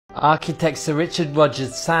Architect Sir Richard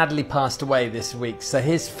Rogers sadly passed away this week, so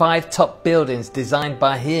here's 5 top buildings designed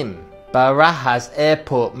by him. Barajas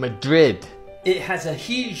Airport, Madrid. It has a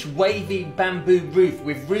huge wavy bamboo roof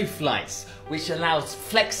with roof lights, which allows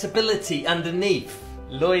flexibility underneath.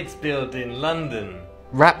 Lloyd's building, London.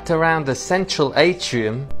 Wrapped around a central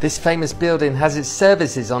atrium, this famous building has its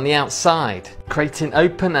services on the outside, creating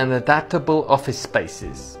open and adaptable office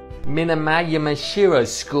spaces. Minami Yamashiro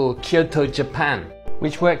School, Kyoto, Japan,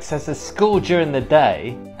 which works as a school during the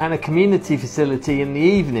day and a community facility in the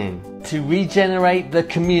evening to regenerate the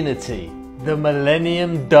community. The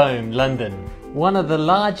Millennium Dome, London. One of the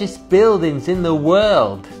largest buildings in the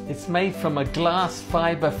world. It's made from a glass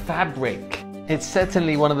fibre fabric. It's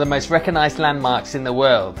certainly one of the most recognised landmarks in the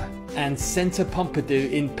world. And Centre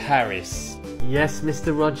Pompidou in Paris. Yes,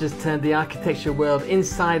 Mr. Rogers turned the architecture world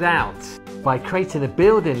inside out by creating a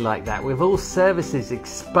building like that with all services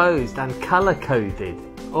exposed and colour coded,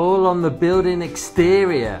 all on the building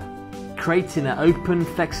exterior, creating an open,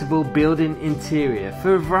 flexible building interior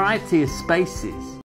for a variety of spaces.